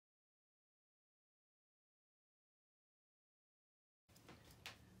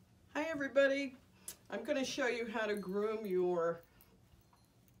Hi everybody, I'm going to show you how to groom your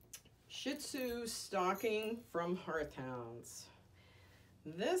Shih Tzu stocking from Hearth Hounds.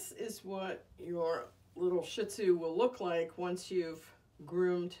 This is what your little Shih Tzu will look like once you've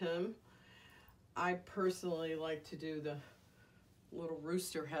groomed him. I personally like to do the little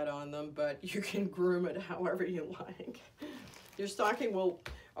rooster head on them, but you can groom it however you like. Your stocking will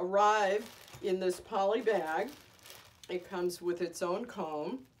arrive in this poly bag. It comes with its own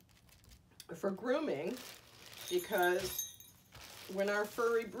comb for grooming, because when our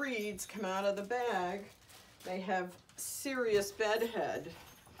furry breeds come out of the bag, they have serious bedhead.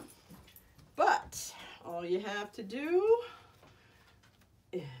 But all you have to do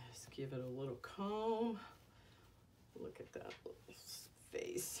is give it a little comb. Look at that little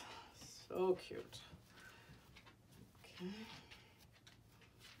face, so cute. Okay.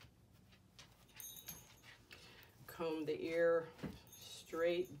 Comb the ear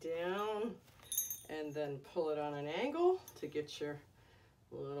straight down and then pull it on an angle to get your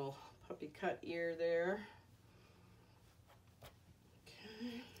little puppy cut ear there.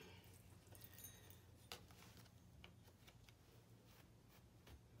 Okay.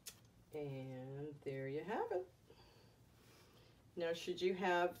 And there you have it. Now, should you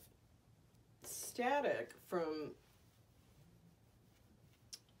have static from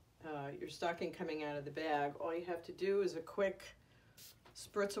your stocking coming out of the bag, all you have to do is a quick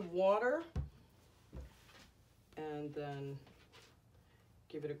spritz of water and then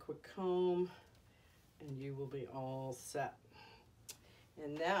give it a quick comb and you will be all set.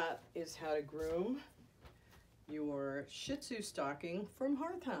 And that is how to groom your Shih Tzu stocking from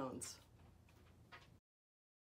Hearth Hounds.